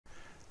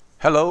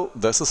Hello,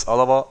 this is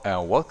Oliver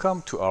and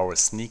welcome to our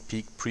sneak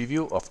peek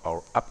preview of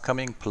our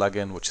upcoming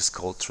plugin, which is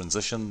called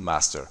Transition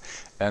Master.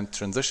 And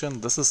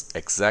Transition, this is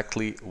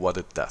exactly what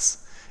it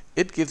does.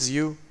 It gives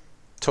you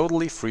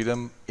totally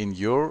freedom in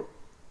your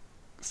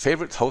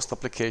favorite host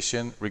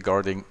application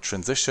regarding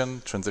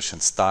transition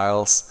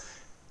styles,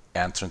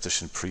 and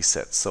transition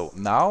presets. So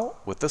now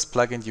with this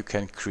plugin you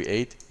can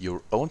create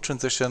your own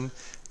transition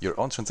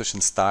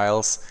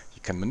styles.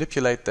 You can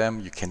manipulate them,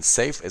 you can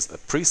save as a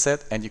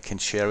preset, and you can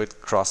share it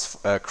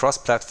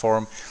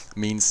cross-platform.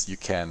 Means you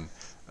can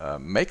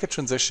make a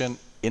transition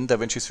in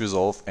Davinchi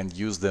Resolve and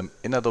use them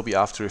in Adobe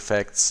After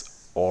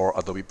Effects or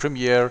Adobe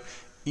Premiere,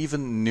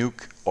 even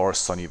Nuke or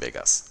Sony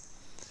Vegas.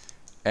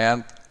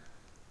 And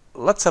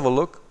let's have a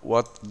look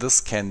what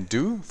this can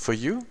do for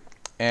you.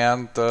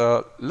 And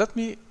let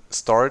me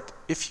start.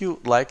 If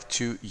you like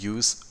to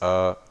use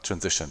a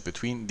transition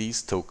between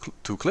these two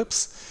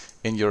clips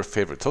in your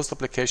favorite host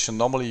application,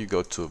 normally you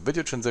go to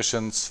video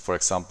transitions. For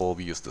example,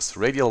 we use this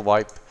radial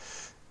wipe.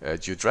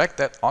 You drag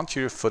that onto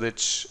your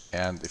footage,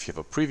 and if you have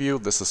a preview,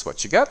 this is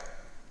what you get.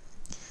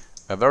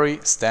 A very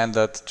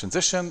standard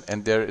transition,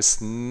 and there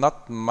is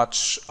not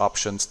much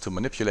options to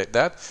manipulate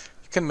that.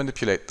 You can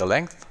manipulate the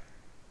length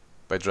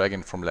by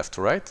dragging from left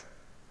to right,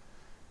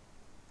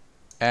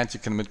 and you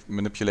can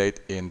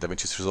manipulate in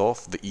Davinchi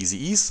Resolve the easy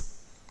ease,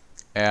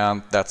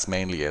 and that's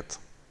mainly it.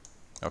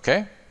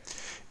 Okay.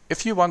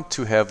 If you want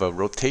to have a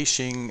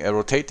rotating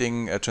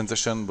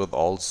transition with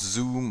all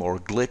zoom or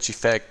glitch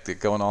effect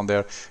going on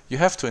there, you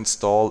have to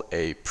install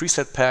a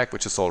preset pack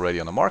which is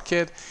already on the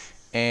market,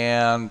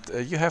 and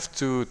you have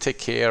to take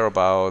care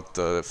about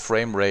the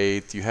frame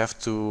rate. You have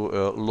to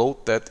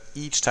load that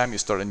each time you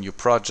start a new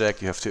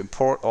project. You have to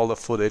import all the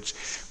footage,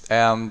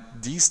 and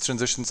these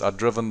transitions are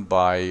driven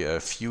by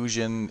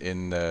Fusion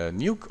in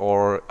Nuke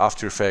or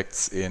After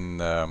Effects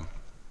in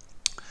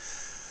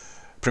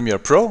Premiere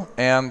Pro,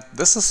 and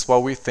this is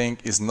what we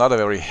think is not a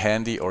very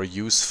handy or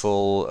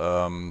useful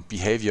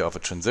behavior of a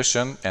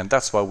transition, and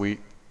that's why we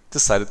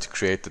decided to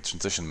create the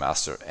Transition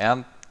Master.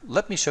 And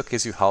let me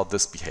showcase you how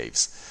this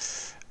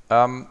behaves.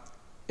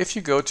 If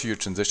you go to your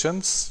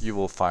transitions, you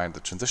will find the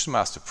Transition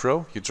Master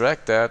Pro. You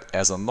drag that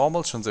as a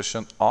normal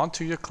transition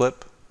onto your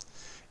clip.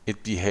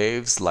 It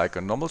behaves like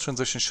a normal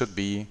transition should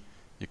be.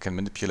 You can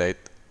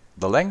manipulate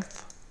the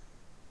length.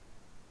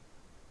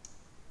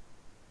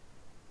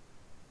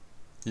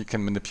 You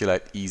can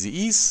manipulate easy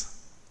ease,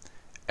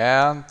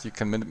 and you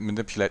can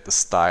manipulate the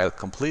style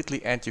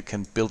completely, and you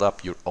can build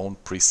up your own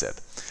preset.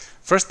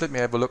 First, let me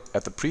have a look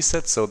at the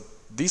presets. So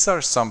these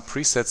are some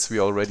presets we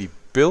already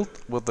built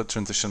with the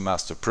Transition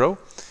Master Pro.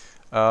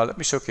 Let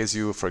me showcase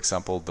you, for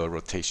example, the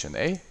rotation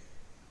A.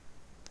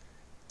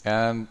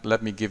 And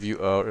let me give you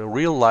a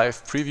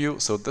real-life preview.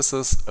 So this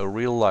is a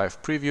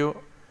real-life preview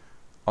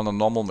on a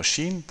normal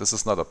machine. This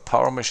is not a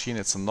power machine,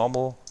 it's a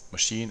normal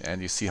machine,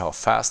 and you see how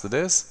fast it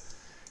is.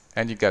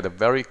 And you get a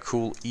very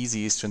cool easy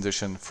ease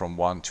transition from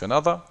one to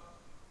another.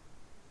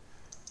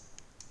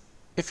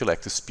 If you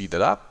like to speed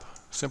it up,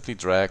 simply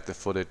drag the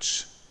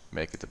footage,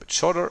 make it a bit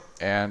shorter,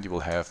 and you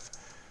will have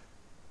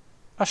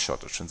a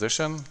shorter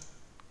transition.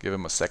 Give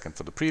him a second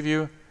for the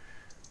preview,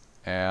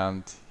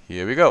 and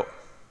here we go.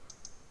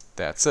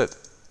 That's it.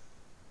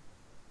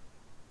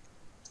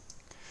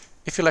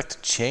 If you like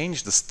to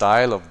change the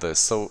style of this,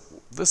 so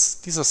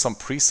these are some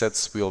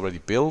presets we already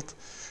built.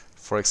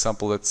 For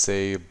example, let's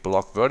say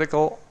block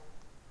vertical.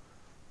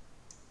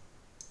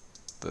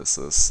 This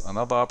is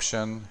another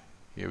option.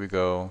 Here we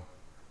go.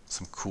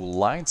 Some cool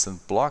lines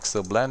and blocks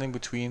they're blending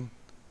between.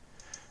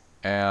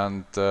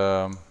 And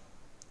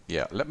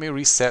yeah, let me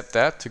reset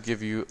that to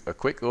give you a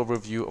quick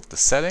overview of the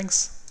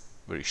settings.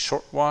 Very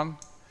short one.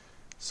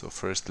 So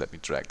first let me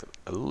drag it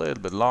a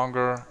little bit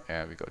longer,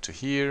 and we go to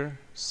here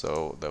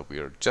so that we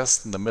are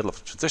just in the middle of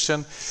the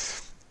transition.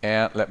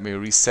 And let me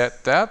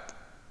reset that.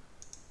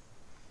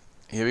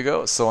 Here we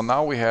go. So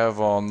now we have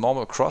a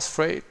normal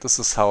crossfade. This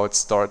is how it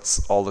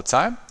starts all the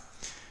time.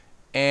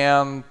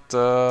 And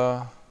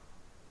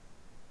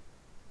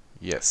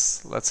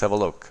yes, let's have a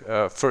look.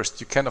 First,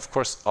 you can of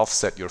course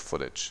offset your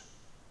footage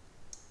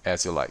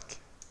as you like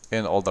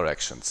in all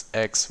directions,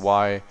 X,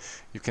 Y.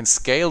 You can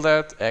scale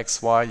that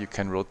X, Y. You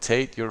can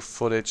rotate your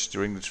footage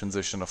during the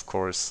transition, of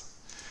course.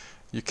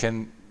 You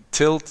can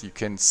tilt, you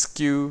can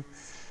skew.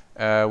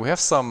 We have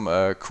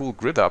some cool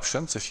grid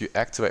options. If you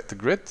activate the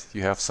grid,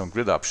 you have some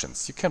grid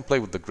options. You can play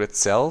with the grid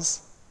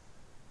cells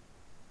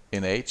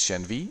in H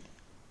and V.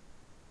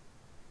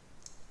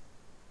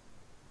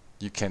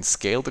 You can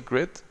scale the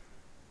grid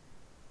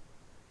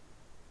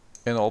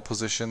in all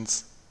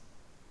positions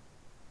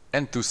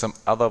and do some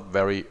other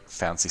very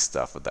fancy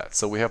stuff with that.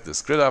 So we have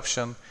this grid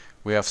option.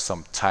 We have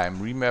some time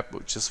remap,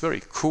 which is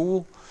very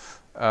cool.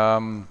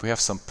 We have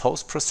some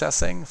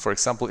post-processing. For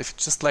example, if you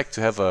just like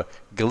to have a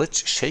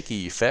glitch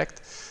shaky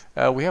effect,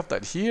 we have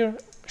that here,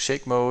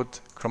 shake mode,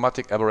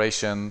 chromatic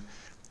aberration,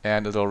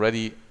 and it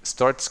already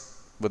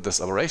starts with this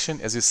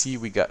aberration. As you see,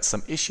 we got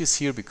some issues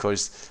here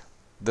because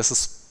this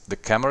is the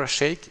camera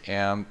shake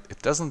and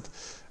it doesn't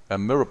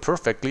mirror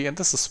perfectly, and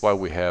this is why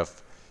we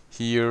have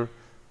here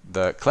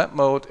the clamp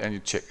mode and you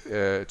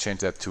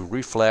change that to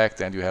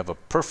reflect, and you have a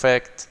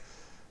perfect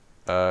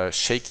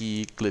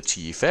shaky,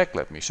 glitchy effect.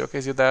 Let me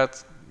showcase you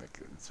that.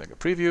 Let's make a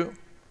preview.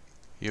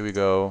 Here we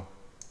go.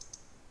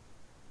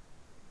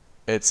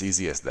 It's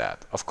easy as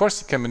that. Of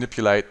course, you can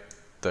manipulate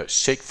the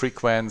shake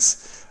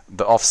frequency,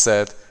 the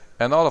offset,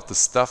 and all of the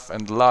stuff,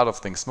 and a lot of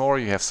things more.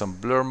 You have some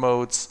blur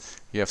modes,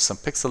 you have some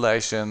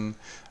pixelation.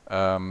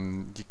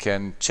 You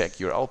can check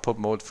your output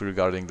mode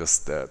regarding this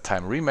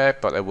time remap,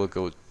 but I will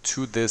go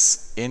to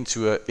this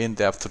into an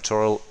in-depth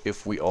tutorial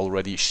if we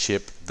already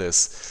ship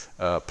this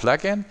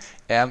plugin.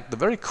 And the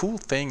very cool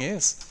thing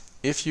is,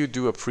 if you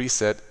do a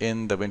preset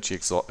in Davinci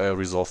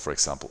Resolve, for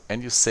example,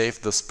 and you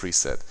save this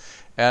preset,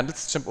 and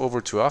let's jump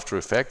over to After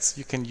Effects,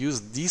 you can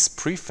use these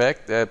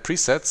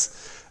presets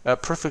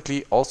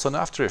perfectly also in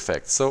After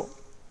Effects. So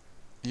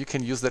you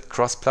can use that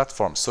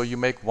cross-platform. So you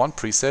make one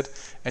preset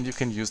and you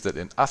can use that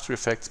in After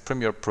Effects,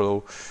 Premiere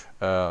Pro,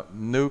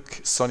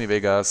 Nuke, Sony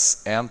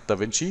Vegas, and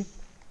Davinci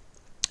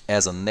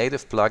as a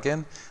native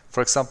plugin.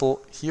 For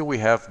example, here we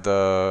have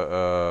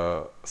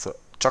the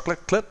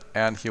chocolate clip,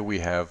 and here we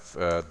have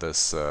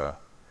this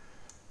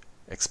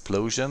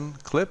explosion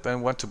clip,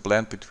 and want to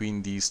blend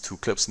between these two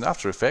clips in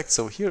After Effects.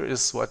 So here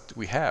is what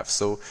we have.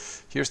 So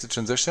here's the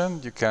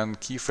transition. You can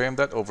keyframe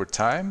that over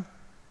time,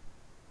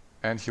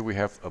 and here we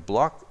have a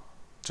block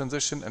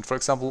transition. And for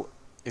example,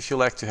 if you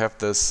like to have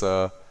this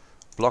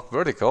block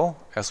vertical,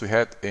 as we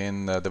had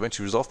in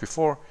Davinci Resolve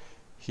before,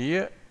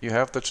 here you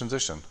have the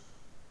transition.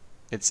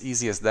 It's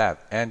easy as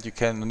that, and you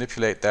can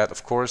manipulate that,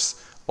 of course,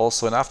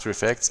 also in After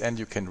Effects, and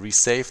you can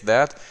resave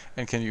that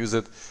and can use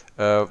it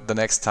the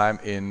next time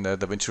in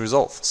Davinci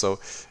Resolve. So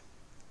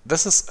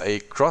this is a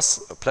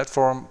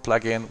cross-platform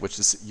plugin which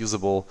is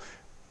usable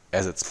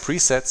as its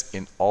presets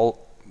in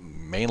all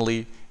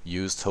mainly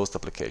used host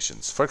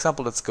applications. For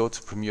example, let's go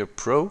to Premiere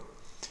Pro.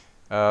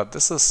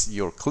 This is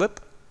your clip,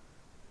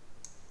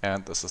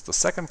 and this is the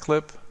second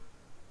clip.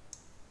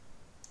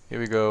 Here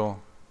we go.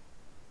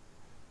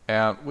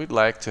 And we'd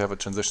like to have a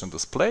transition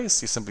display,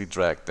 so you simply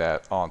drag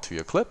that onto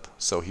your clip.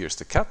 So here's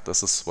the cut.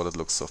 This is what it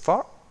looks so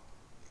far.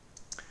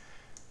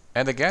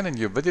 And again, in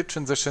your video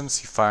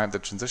transitions, you find the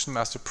Transition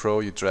Master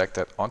Pro. You drag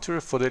that onto your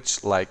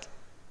footage like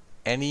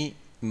any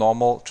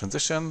normal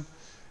transition.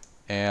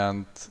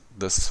 And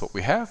this is what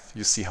we have.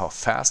 You see how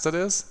fast it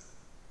is.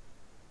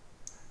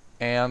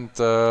 And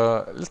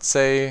let's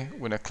say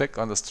we're going to click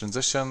on this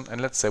transition,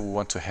 and let's say we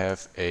want to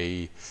have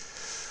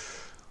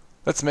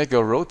let's make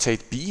a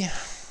rotate B.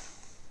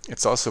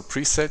 It's also a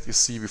preset you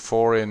see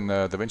before in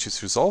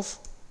Davinci Resolve.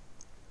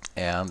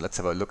 And let's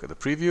have a look at the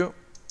preview.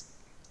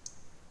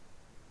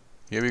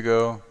 Here we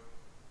go.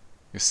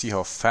 You see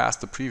how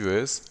fast the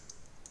preview is.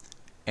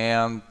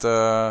 And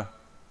the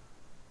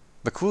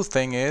cool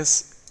thing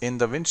is in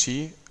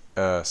Davinci,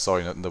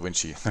 sorry, not in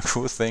Davinci. The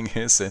cool thing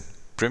is in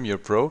Premiere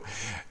Pro,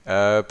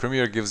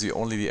 Premiere gives you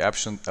only the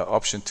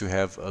option to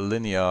have a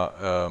linear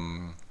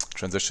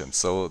transition.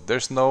 So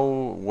there's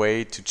no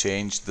way to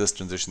change this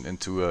transition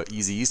into an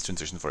easy ease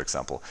transition, for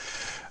example.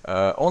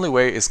 Only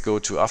way is go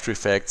to After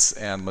Effects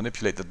and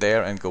manipulate it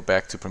there and go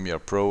back to Premiere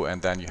Pro,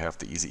 and then you have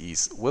the easy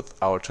ease. With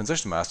our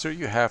Transition Master,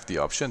 you have the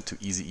option to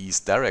easy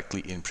ease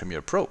directly in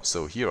Premiere Pro.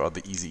 So here are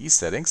the easy ease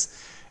settings,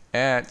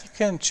 and you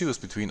can choose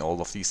between all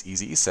of these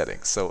easy ease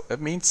settings. So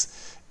that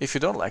means if you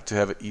don't like to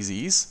have it easy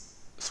ease,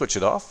 switch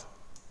it off,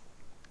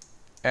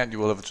 and you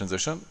will have a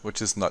transition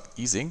which is not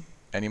easing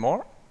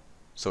anymore.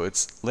 So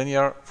it's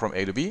linear from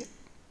A to B. You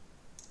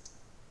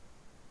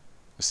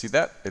see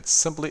that? It's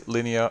simply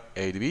linear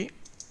A to B.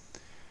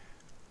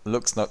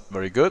 Looks not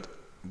very good,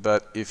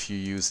 but if you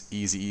use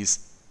easy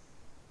ease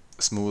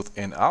smooth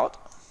in out,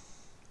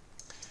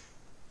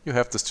 you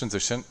have this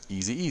transition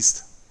easy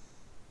eased.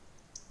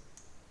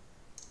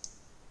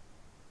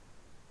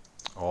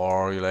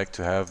 Or you like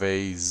to have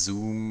a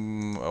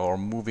zoom or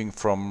moving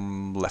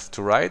from left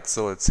to right,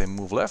 so let's say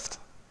move left,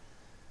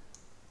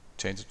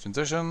 change the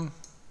transition,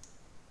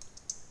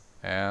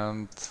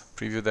 and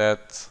preview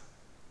that.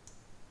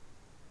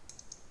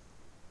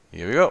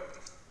 Here we go.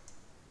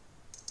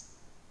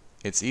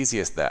 It's easy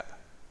as that.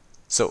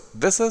 So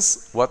this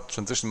is what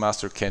Transition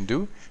Master can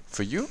do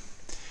for you.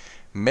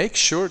 Make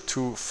sure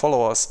to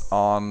follow us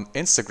on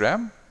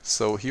Instagram.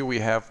 So here we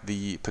have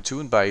the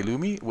Platoon by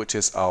Illumi, which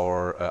is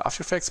our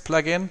After Effects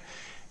plugin,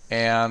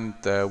 and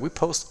we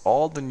post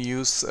all the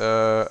news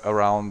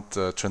around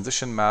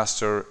Transition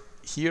Master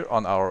here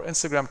on our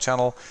Instagram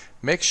channel.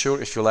 Make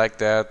sure, if you like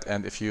that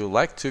and if you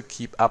like to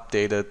keep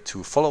updated,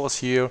 to follow us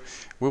here.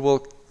 We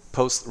will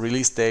post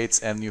release dates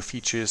and new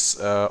features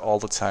all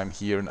the time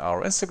here in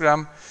our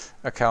Instagram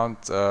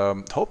account.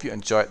 Hope you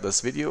enjoyed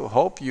this video.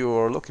 Hope you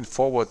are looking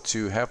forward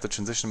to have the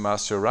Transition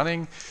Master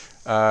running.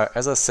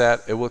 As I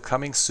said, it will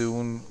coming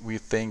soon. We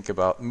think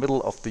about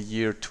middle of the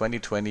year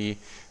 2020.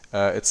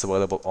 It's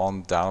available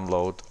on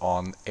download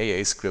on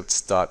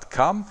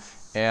aascripts.com.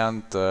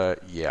 And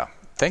yeah,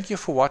 thank you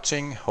for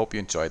watching. Hope you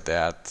enjoyed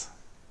that.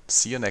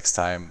 See you next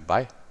time.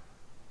 Bye.